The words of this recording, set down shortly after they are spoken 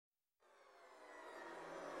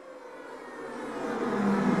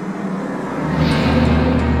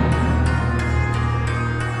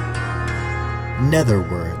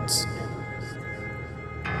Netherwords.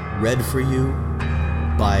 Read for you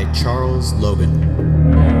by Charles Logan.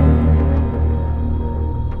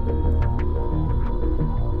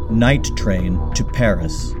 Night Train to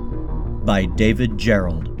Paris by David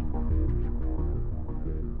Gerald.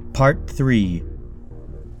 Part 3.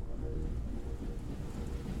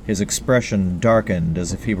 His expression darkened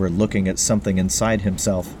as if he were looking at something inside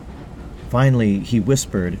himself. Finally, he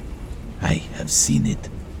whispered, "I have seen it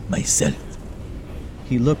myself."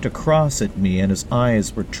 He looked across at me and his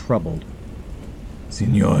eyes were troubled.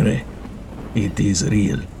 "Signore, it is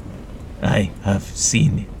real. I have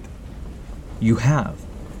seen it." "You have?"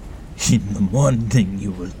 "In the morning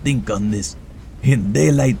you will think on this. In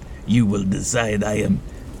daylight you will decide I am,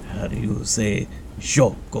 how do you say,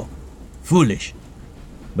 sciocco, foolish.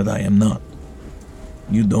 But I am not.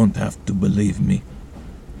 You don't have to believe me.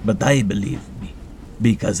 But I believe me,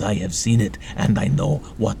 because I have seen it and I know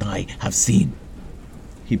what I have seen."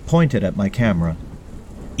 He pointed at my camera.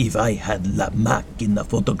 "If I had la macchina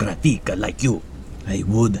fotografica like you, I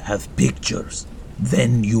would have pictures.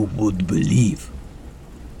 Then you would believe."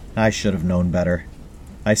 I should have known better.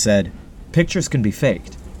 I said, "Pictures can be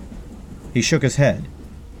faked." He shook his head.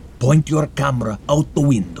 "Point your camera out the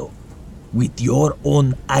window. With your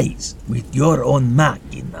own eyes, with your own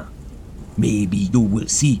macchina. Maybe you will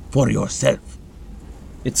see for yourself."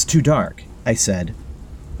 "It's too dark," I said.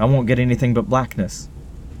 "I won't get anything but blackness."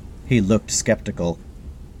 He looked skeptical.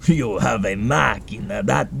 "You have a macchina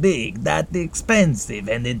that big, that expensive,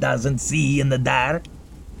 and it doesn't see in the dark?"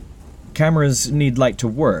 "Cameras need light to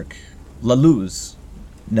work. La luz."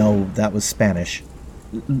 No, that was Spanish.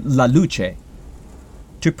 La luce.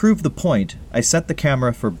 To prove the point, I set the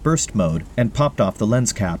camera for burst mode and popped off the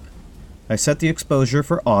lens cap. I set the exposure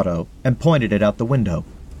for auto and pointed it out the window.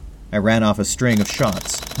 I ran off a string of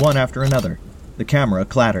shots, one after another. The camera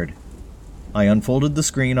clattered. I unfolded the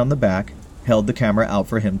screen on the back, held the camera out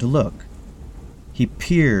for him to look. He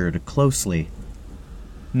peered closely.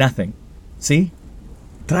 "Nothing. See?"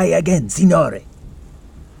 "Try again, signore."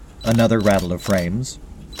 Another rattle of frames.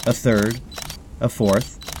 A third. A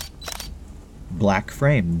fourth. Black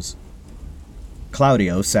frames.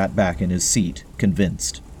 Claudio sat back in his seat,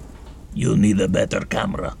 convinced. "You need a better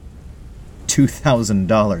camera."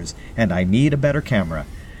 $2,000, and I need a better camera.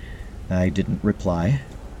 I didn't reply.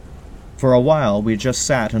 For a while, we just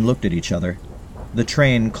sat and looked at each other. The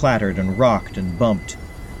train clattered and rocked and bumped,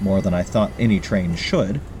 more than I thought any train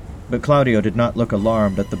should, but Claudio did not look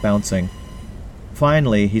alarmed at the bouncing.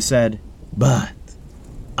 Finally, he said, "But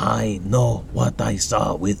I know what I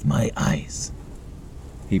saw with my eyes."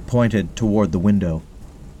 He pointed toward the window.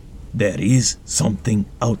 "There is something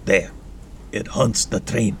out there. It hunts the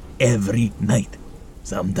train every night.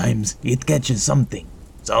 Sometimes it catches something.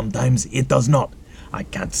 Sometimes it does not. I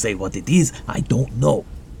can't say what it is. I don't know.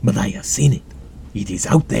 But I have seen it. It is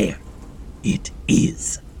out there. It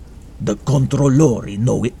is. The controllori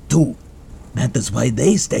know it too. That is why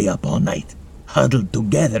they stay up all night, huddled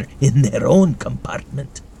together in their own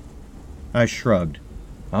compartment." I shrugged.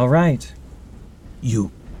 "All right."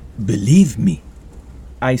 "You believe me?"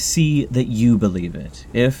 "I see that you believe it.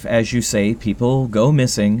 If, as you say, people go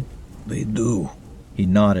missing—" "They do." He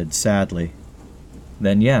nodded sadly.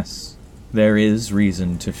 "Then yes, there is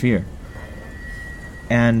reason to fear."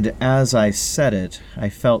 And as I said it, I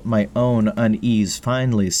felt my own unease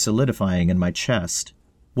finally solidifying in my chest.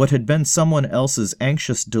 What had been someone else's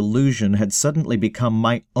anxious delusion had suddenly become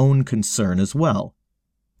my own concern as well.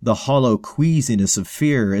 The hollow queasiness of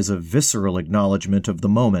fear is a visceral acknowledgement of the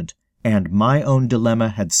moment, and my own dilemma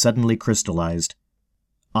had suddenly crystallized.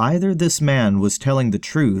 Either this man was telling the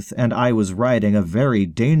truth and I was riding a very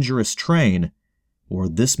dangerous train, or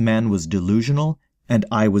this man was delusional and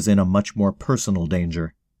I was in a much more personal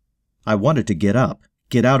danger. I wanted to get up,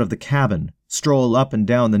 get out of the cabin, stroll up and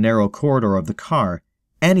down the narrow corridor of the car,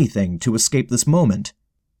 anything to escape this moment.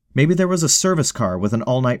 Maybe there was a service car with an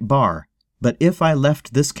all-night bar, but if I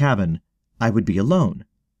left this cabin, I would be alone.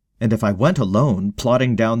 And if I went alone,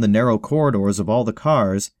 plodding down the narrow corridors of all the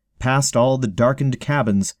cars, past all the darkened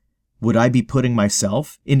cabins, would I be putting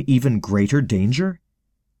myself in even greater danger?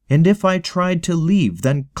 And if I tried to leave,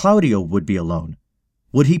 then Claudio would be alone.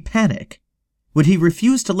 Would he panic? Would he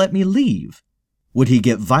refuse to let me leave? Would he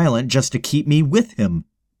get violent just to keep me with him?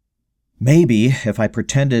 Maybe, if I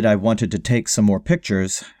pretended I wanted to take some more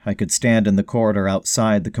pictures, I could stand in the corridor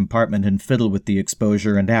outside the compartment and fiddle with the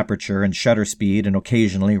exposure and aperture and shutter speed and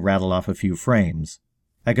occasionally rattle off a few frames.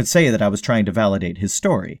 I could say that I was trying to validate his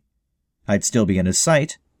story. I'd still be in his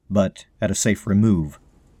sight, but at a safe remove.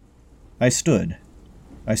 I stood.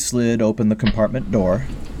 I slid open the compartment door.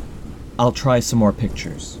 "I'll try some more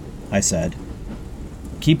pictures," I said.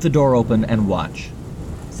 Keep the door open and watch.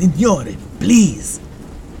 Signore, please.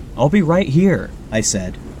 I'll be right here, I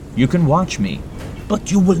said. You can watch me.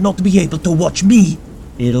 But you will not be able to watch me.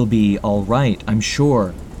 It'll be all right, I'm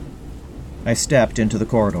sure. I stepped into the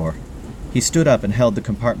corridor. He stood up and held the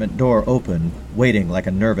compartment door open, waiting like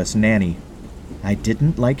a nervous nanny. I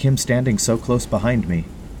didn't like him standing so close behind me.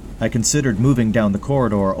 I considered moving down the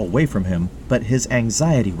corridor away from him, but his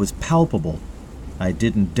anxiety was palpable. I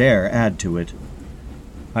didn't dare add to it.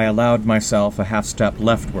 I allowed myself a half-step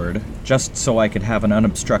leftward, just so I could have an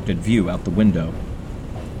unobstructed view out the window.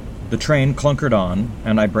 The train clunkered on,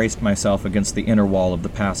 and I braced myself against the inner wall of the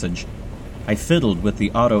passage. I fiddled with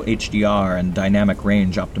the auto HDR and dynamic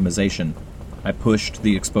range optimization. I pushed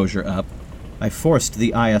the exposure up. I forced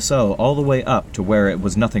the ISO all the way up to where it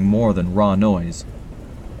was nothing more than raw noise.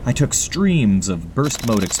 I took streams of burst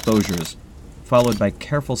mode exposures, followed by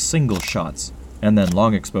careful single shots, and then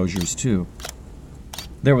long exposures too.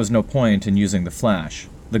 There was no point in using the flash.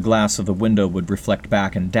 The glass of the window would reflect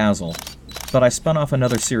back and dazzle, but I spun off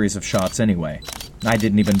another series of shots anyway. I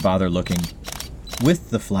didn't even bother looking.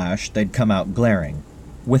 With the flash, they'd come out glaring.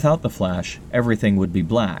 Without the flash, everything would be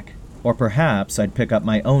black, or perhaps I'd pick up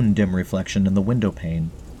my own dim reflection in the window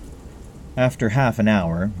pane. After half an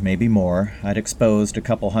hour, maybe more, I'd exposed a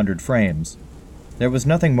couple hundred frames. There was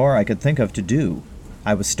nothing more I could think of to do.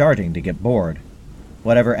 I was starting to get bored.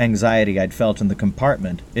 Whatever anxiety I'd felt in the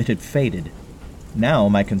compartment, it had faded. Now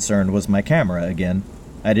my concern was my camera again.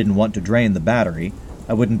 I didn't want to drain the battery.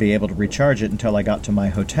 I wouldn't be able to recharge it until I got to my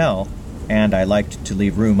hotel, and I liked to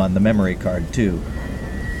leave room on the memory card too.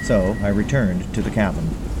 So I returned to the cabin.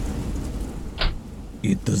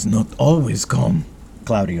 It does not always come,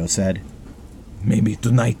 Claudio said. Maybe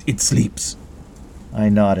tonight it sleeps. I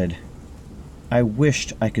nodded. I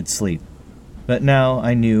wished I could sleep, but now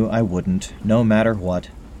I knew I wouldn't, no matter what.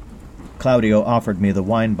 Claudio offered me the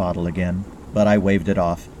wine bottle again, but I waved it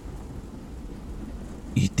off.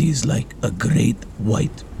 It is like a great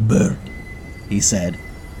white bird, he said.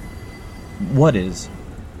 What is?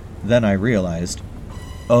 Then I realized.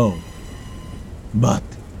 Oh, but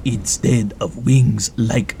instead of wings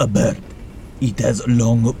like a bird, it has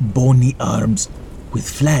long bony arms with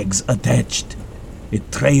flags attached.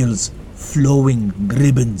 It trails flowing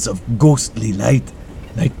ribbons of ghostly light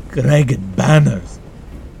like ragged banners.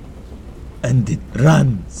 And it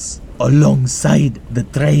runs alongside the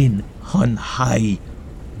train on high,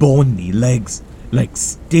 bony legs like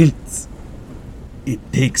stilts. It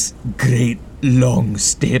takes great long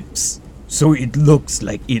steps, so it looks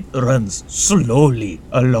like it runs slowly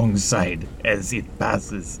alongside as it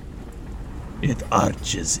passes. It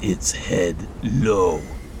arches its head low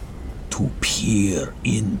to peer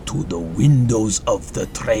into the windows of the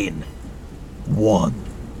train, one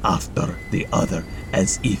after the other,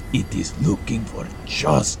 as if it is looking for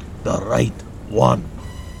just the right one.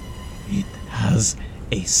 It has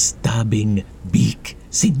a stabbing beak,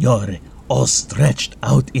 signore, all stretched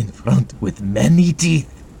out in front with many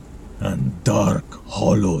teeth, and dark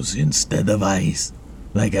hollows instead of eyes,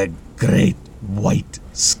 like a great white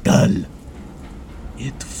skull.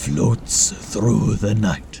 It floats through the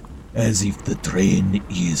night as if the train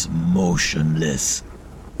is motionless,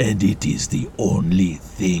 and it is the only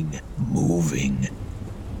thing moving.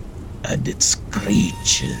 And it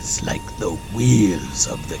screeches like the wheels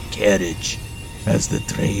of the carriage as the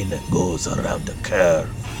train goes around a curve.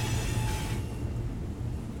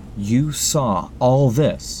 You saw all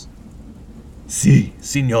this? Si,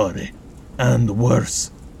 signore, and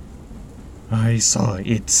worse. I saw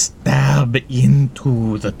it stab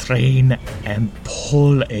into the train and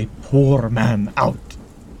pull a poor man out,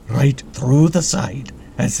 right through the side,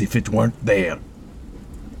 as if it weren't there.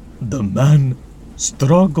 The man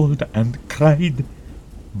struggled and cried,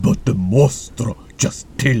 but the mostro just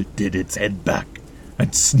tilted its head back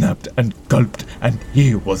and snapped and gulped, and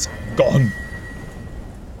he was gone.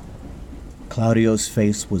 Claudio's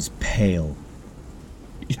face was pale.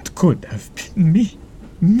 It could have been me,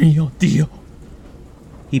 mio Dio.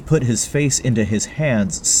 He put his face into his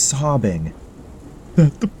hands, sobbing.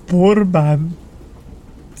 That poor man.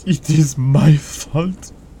 It is my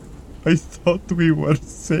fault. I thought we were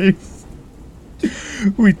safe.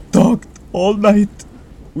 We talked all night.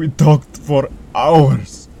 We talked for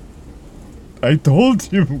hours. I told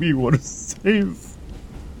him we were safe.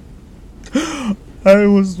 I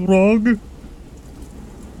was wrong.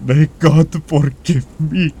 May God forgive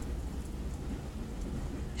me.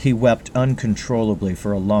 He wept uncontrollably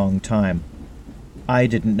for a long time. I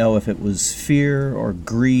didn't know if it was fear or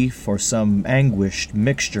grief or some anguished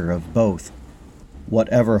mixture of both.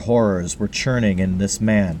 Whatever horrors were churning in this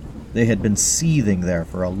man, they had been seething there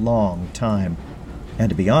for a long time, And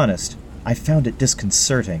to be honest, I found it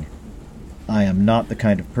disconcerting. I am not the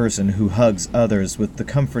kind of person who hugs others with the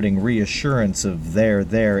comforting reassurance of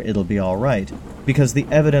there, it'll be all right, because the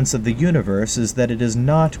evidence of the universe is that it is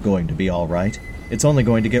not going to be all right. It's only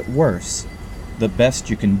going to get worse. The best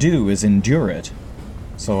you can do is endure it.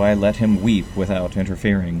 So I let him weep without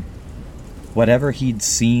interfering. Whatever he'd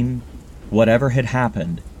seen, whatever had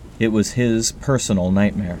happened, it was his personal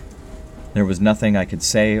nightmare. There was nothing I could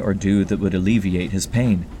say or do that would alleviate his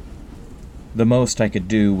pain. The most I could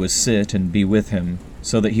do was sit and be with him,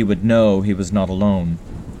 so that he would know he was not alone.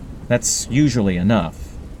 That's usually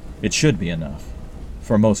enough. It should be enough.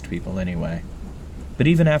 For most people, anyway. But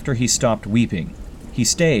even after he stopped weeping, he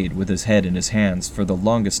stayed with his head in his hands for the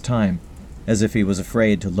longest time, as if he was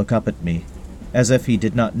afraid to look up at me, as if he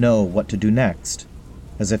did not know what to do next,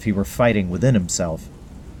 as if he were fighting within himself.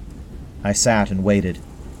 I sat and waited.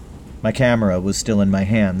 My camera was still in my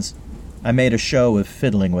hands. I made a show of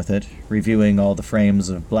fiddling with it, reviewing all the frames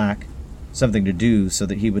of black, something to do so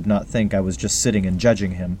that he would not think I was just sitting and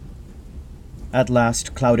judging him. At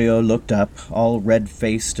last Claudio looked up, all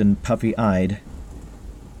red-faced and puffy-eyed.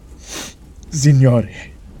 Signore,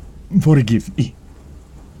 forgive me.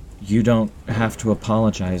 You don't have to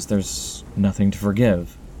apologize. There's nothing to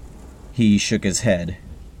forgive. He shook his head.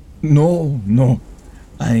 No.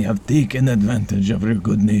 I have taken advantage of your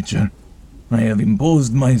good nature. I have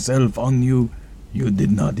imposed myself on you. You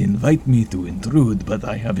did not invite me to intrude, but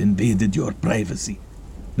I have invaded your privacy,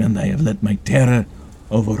 and I have let my terror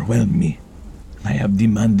overwhelm me. I have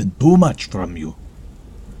demanded too much from you.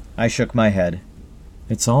 I shook my head.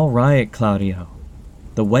 It's all right, Claudio.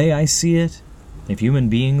 The way I see it, if human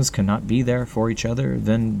beings cannot be there for each other,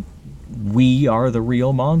 then we are the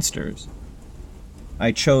real monsters.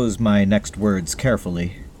 I chose my next words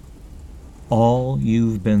carefully. All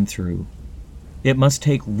you've been through. It must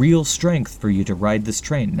take real strength for you to ride this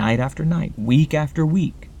train night after night, week after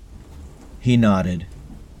week. He nodded.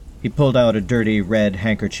 He pulled out a dirty red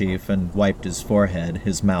handkerchief and wiped his forehead,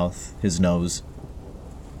 his mouth, his nose.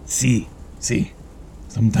 See.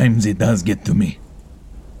 Sometimes it does get to me.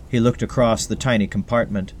 He looked across the tiny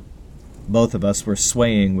compartment. Both of us were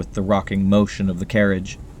swaying with the rocking motion of the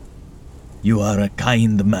carriage. You are a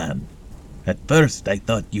kind man. At first I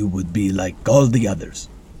thought you would be like all the others.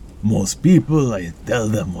 Most people, I tell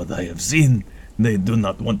them what I have seen, they do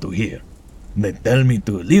not want to hear. They tell me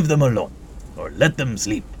to leave them alone, or let them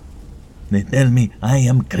sleep. They tell me I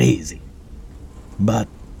am crazy. But,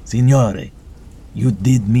 Signore, you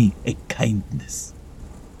did me a kindness.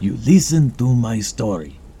 You listened to my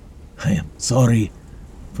story. I am sorry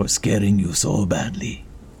for scaring you so badly.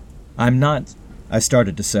 I'm not, I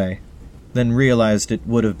started to say, then realized it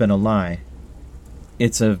would have been a lie.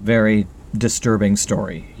 It's a very disturbing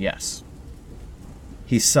story, yes.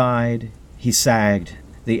 He sighed, he sagged,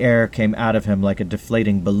 the air came out of him like a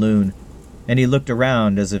deflating balloon, and he looked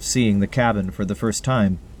around as if seeing the cabin for the first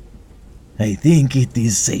time. I think it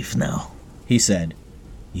is safe now, he said.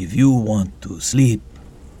 If you want to sleep,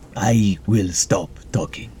 I will stop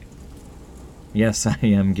talking. Yes, I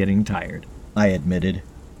am getting tired, I admitted.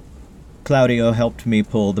 Claudio helped me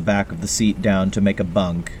pull the back of the seat down to make a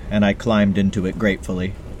bunk, and I climbed into it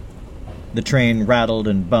gratefully. The train rattled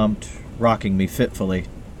and bumped, rocking me fitfully.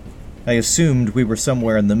 I assumed we were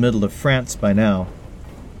somewhere in the middle of France by now.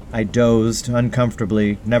 I dozed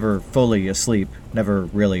uncomfortably, never fully asleep, never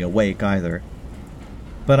really awake either.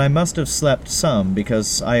 But I must have slept some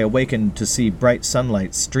because I awakened to see bright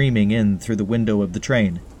sunlight streaming in through the window of the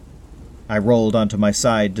train. I rolled onto my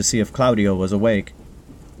side to see if Claudio was awake.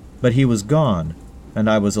 But he was gone, and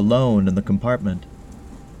I was alone in the compartment.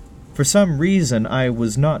 For some reason I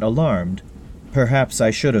was not alarmed. Perhaps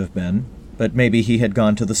I should have been, but maybe he had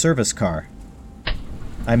gone to the service car.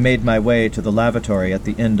 I made my way to the lavatory at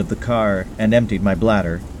the end of the car and emptied my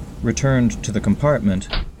bladder, returned to the compartment,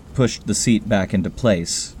 pushed the seat back into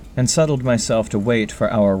place, and settled myself to wait for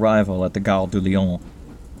our arrival at the Gare de Lyon.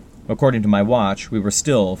 According to my watch, we were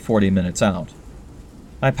still 40 minutes out.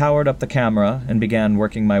 I powered up the camera and began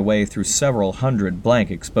working my way through several hundred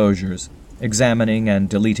blank exposures, examining and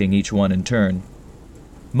deleting each one in turn.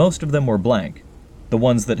 Most of them were blank. The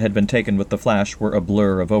ones that had been taken with the flash were a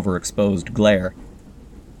blur of overexposed glare.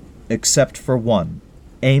 Except for one,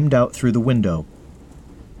 aimed out through the window.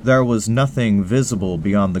 There was nothing visible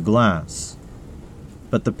beyond the glass,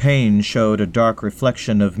 but the pane showed a dark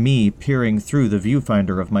reflection of me peering through the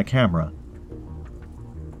viewfinder of my camera.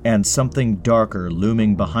 And something darker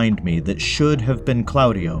looming behind me that should have been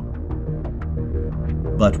Claudio,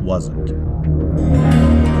 but wasn't.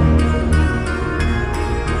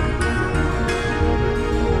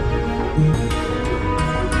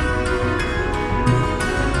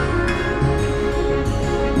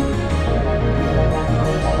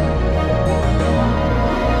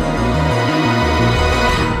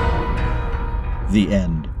 The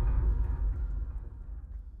End.